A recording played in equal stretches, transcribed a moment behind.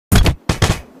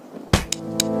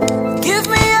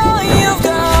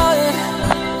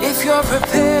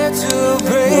hard to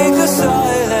break the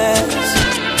silence.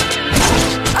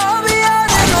 I'll be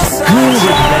out in the Who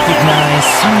would recognize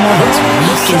someone as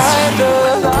weak as you?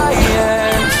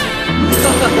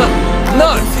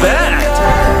 Not bad!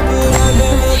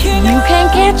 You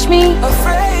can't catch me. I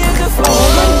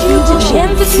want you to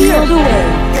chant the field away.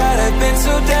 God, I've been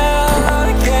so down.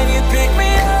 Can you pick me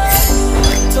up?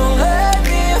 Don't let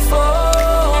me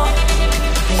fall.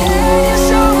 Can you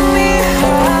show me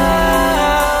how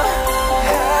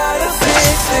to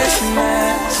fix this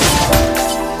mess?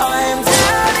 I am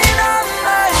down and on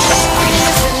my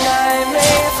knees and I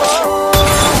may fall.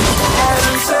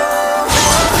 I'm so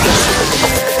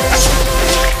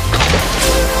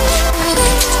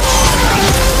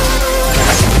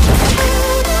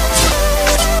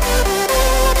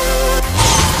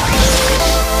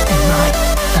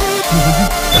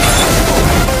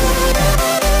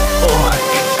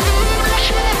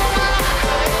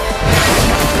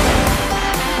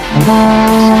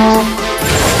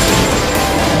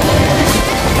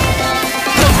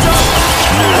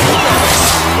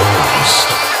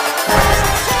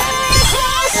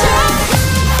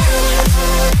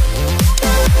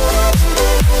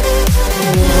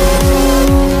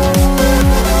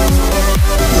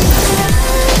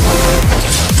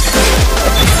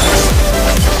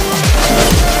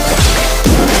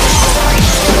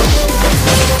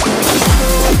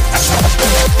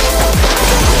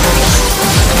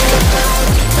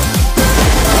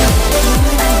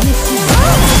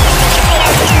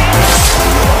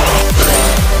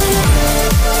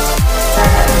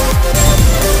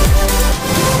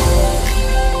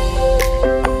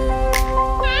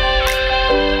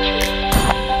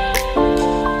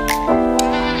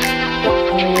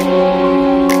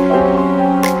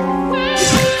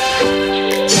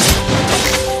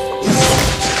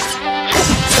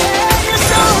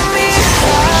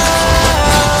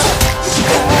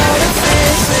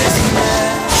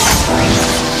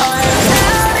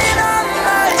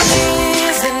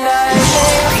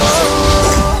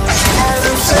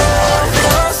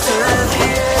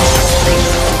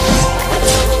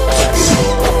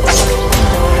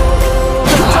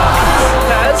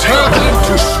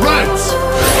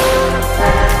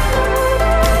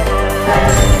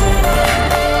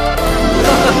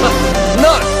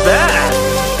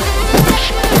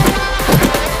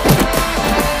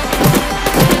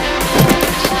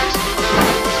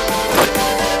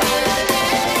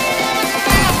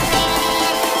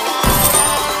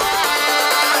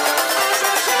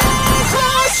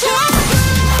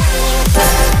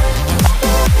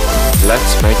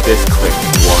Let's make this quick.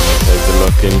 Wanna take a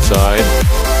look inside?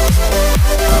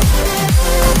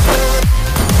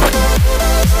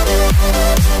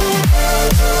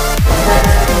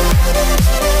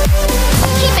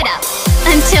 Keep it up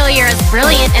until you're as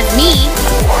brilliant as me.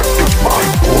 What does my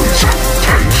poison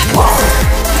taste like?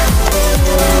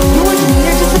 Your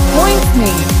leader disappoints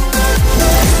me.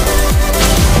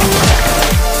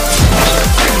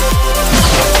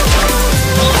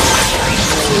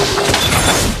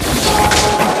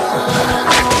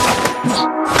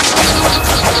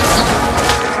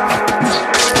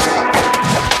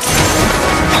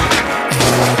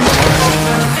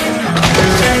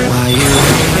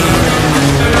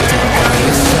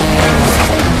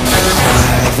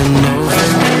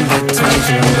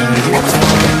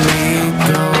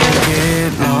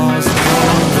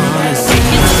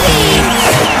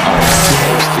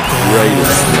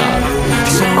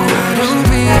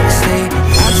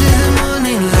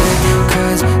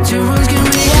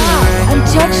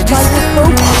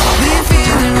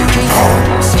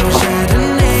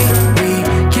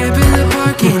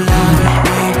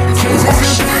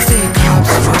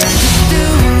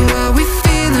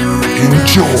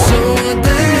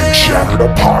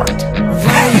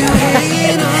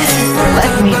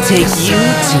 Let me take you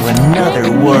to another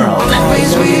world.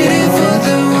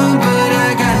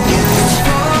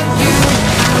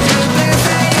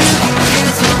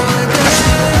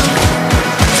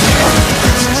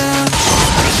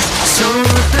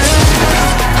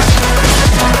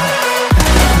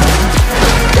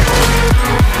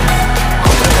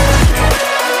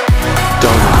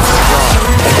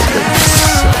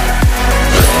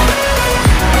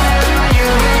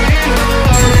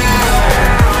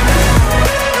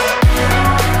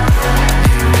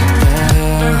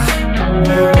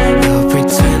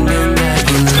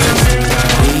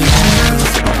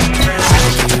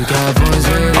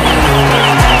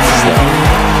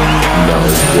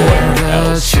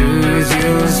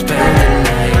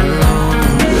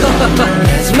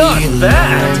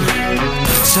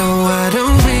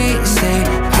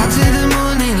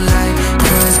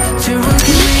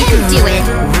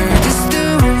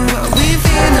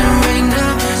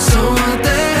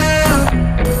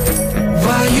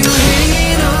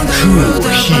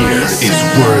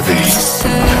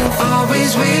 myself,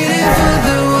 always waiting for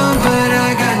the one, but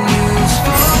I got news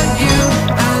for you.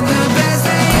 I'm the best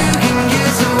that you can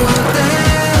get, so what the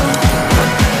hell?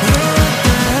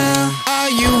 Are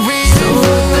you ready? So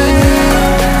what the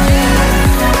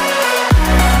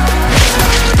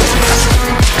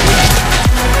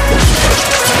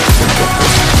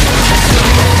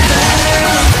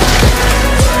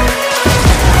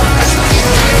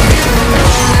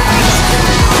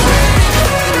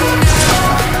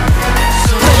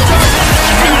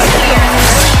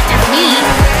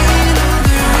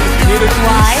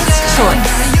Wise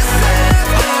choice.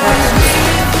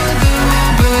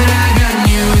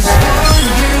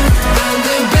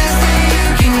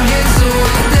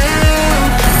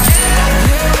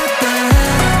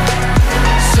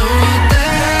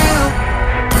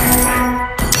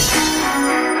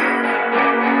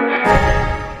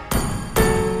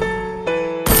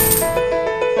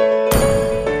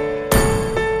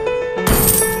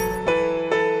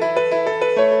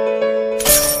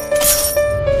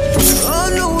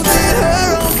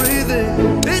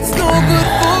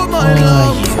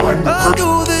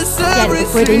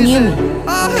 Before they knew me. I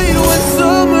hate when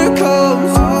summer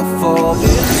comes. I fall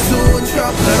into a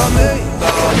trap that I made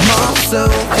by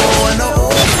myself. Oh, and I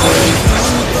always do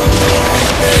the wrong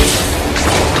thing.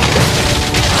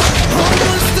 I'm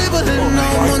unstable and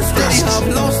I'm unsteady. I've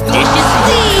lost the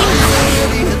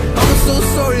I'm so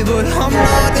sorry, but I'm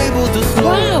not able to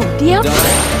slow Wow, down.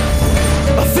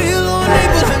 I feel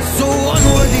unable and so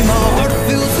unworthy. My heart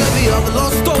feels heavy. I've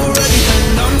lost already,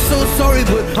 and I'm so sorry,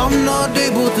 but I'm not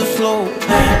able to slow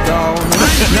down.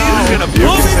 Gonna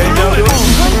blow me through it.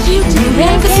 Want you to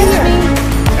dance with me.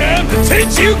 Time to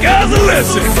teach you guys a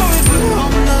lesson.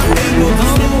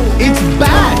 It's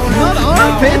bad, not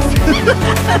armpits.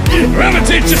 I'm gonna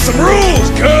teach you some rules,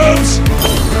 cubs.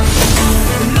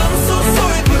 I'm so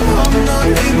sorry, but I'm not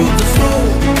able to slow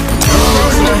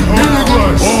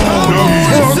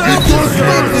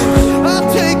I'll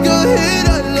take a hit, I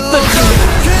love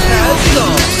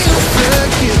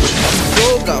so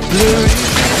got blurry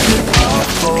vision. I'll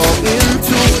fall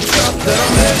into a trap that I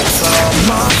made by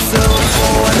myself.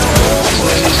 Oh, and I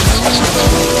always do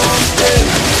the wrong thing.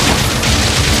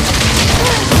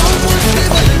 I'm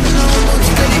unstable and I'm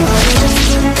unsteady. I'm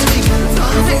so many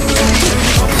times already.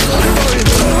 I'm so sorry,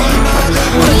 but I'm not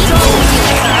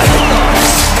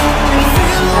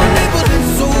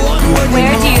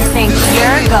Where do you think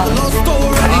you're going?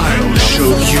 I'll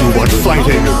show you what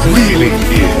fighting really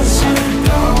is.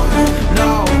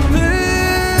 Now,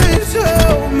 please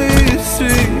help me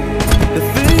see the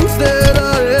things that I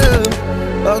am.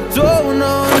 I don't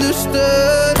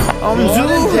understand. I'm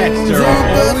doing the Dexter are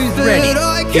always best ready that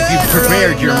I if you've can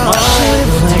prepared right your now. mind.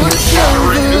 But it's It's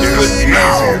the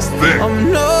easiest thing. I'm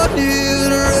not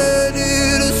even ready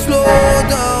to slow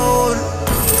down.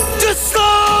 Just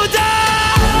slow down.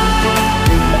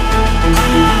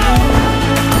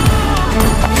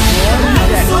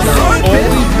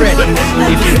 Always ready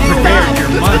if you've prepared your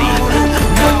money.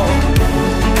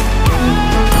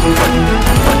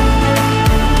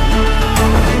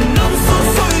 I'm so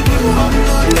sorry, but I'm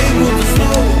not able to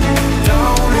slow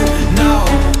down now.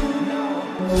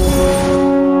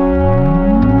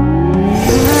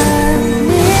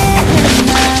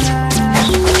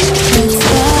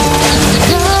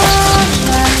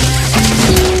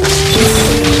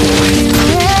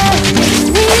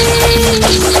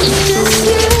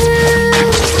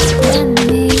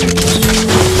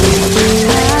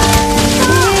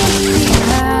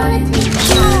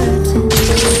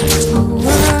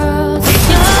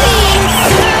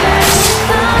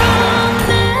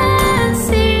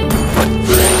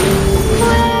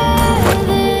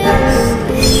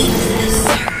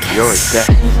 You're that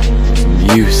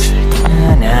music.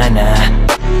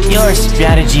 Nah. Your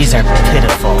strategies are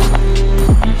pitiful.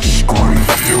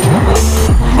 Squeeze you,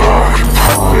 my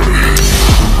prey.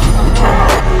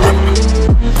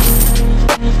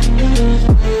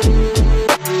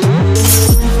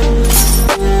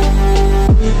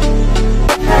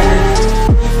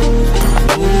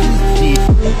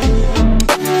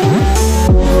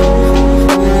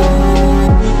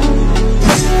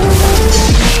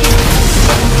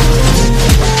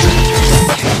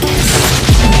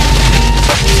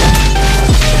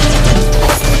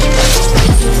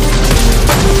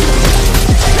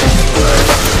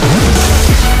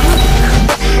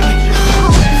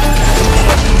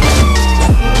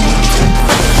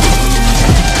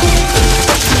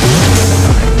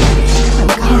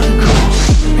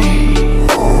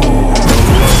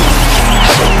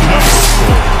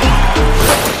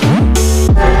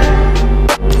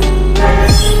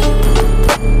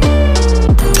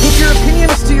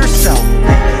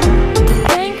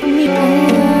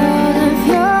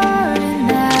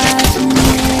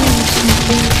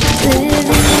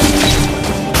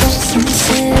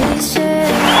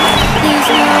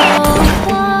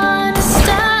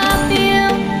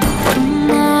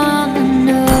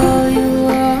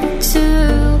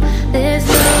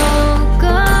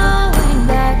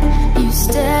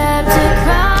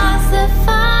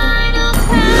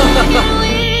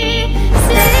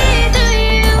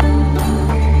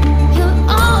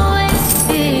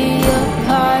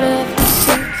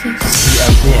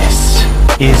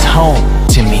 is home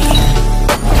to me.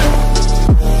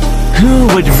 Who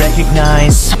would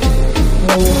recognize?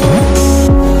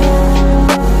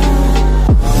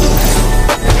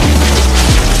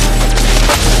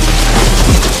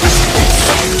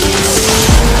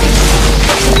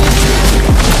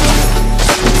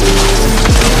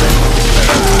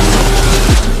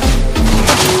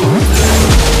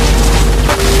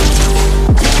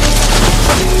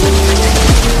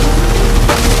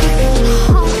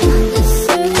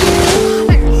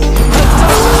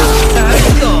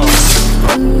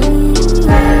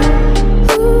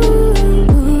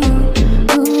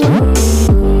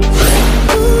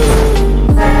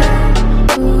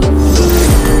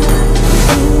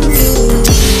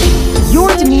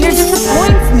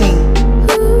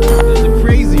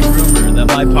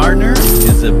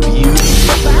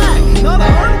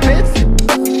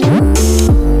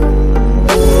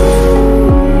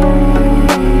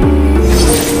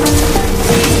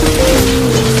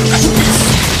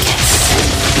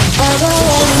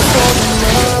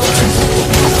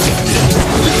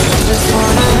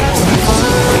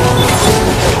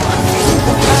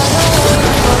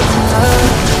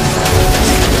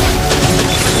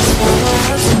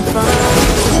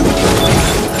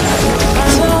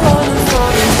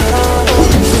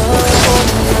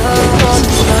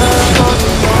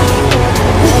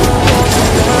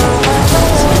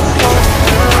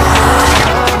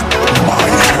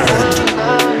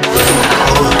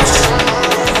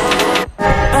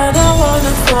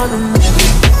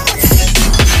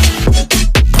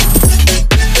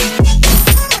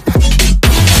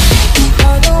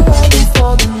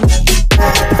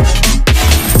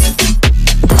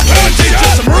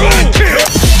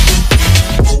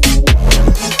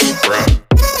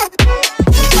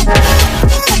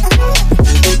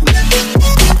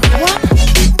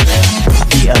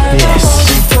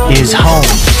 Is home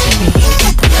to me.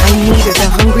 I'm neither the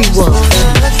hungry wolf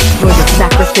nor the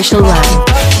sacrificial lamb.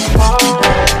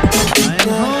 I'm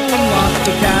home, lost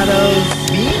Pecados.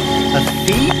 Me? A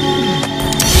thief?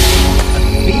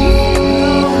 A thief?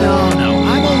 No,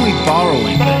 I'm only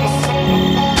borrowing this.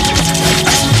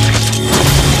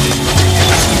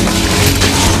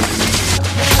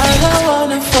 I don't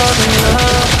wanna fall in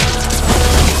love.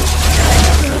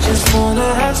 I just wanna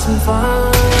have some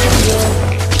fun, yeah.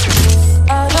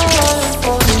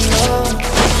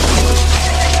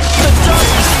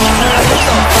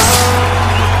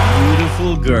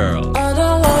 Beautiful girl. I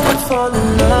don't wanna fall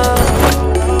in love.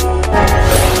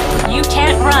 You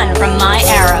can't run from my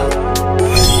arrow.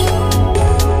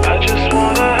 I just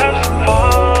wanna have some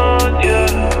fun, yeah.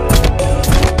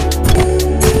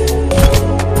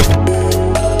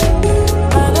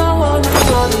 I don't wanna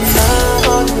fall in love,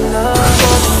 fall in love,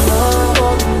 fall in love,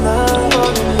 fall in love,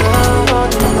 fall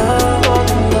in love, fall in love, fall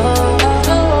in love.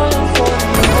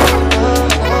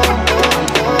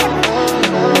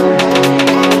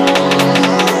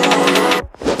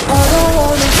 I don't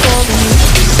wanna fall in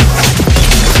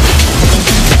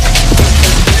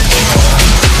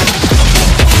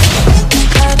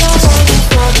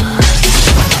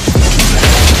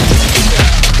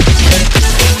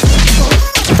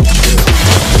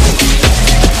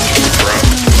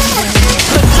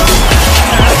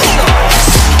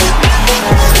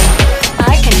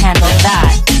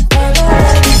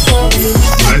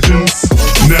Legends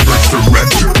never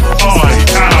surrender. I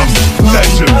am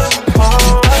legend.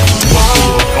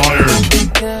 Muscle of iron,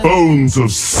 bones of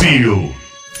steel.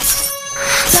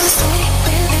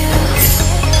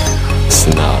 It's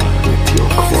not with your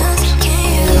corpse.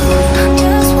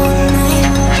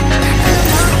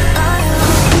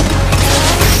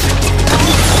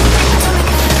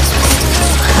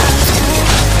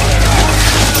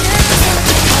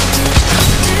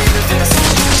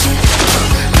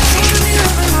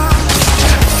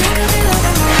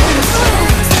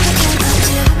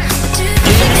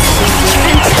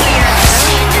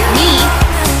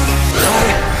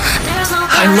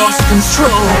 I lost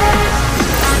control.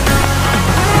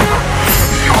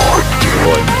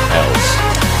 What else?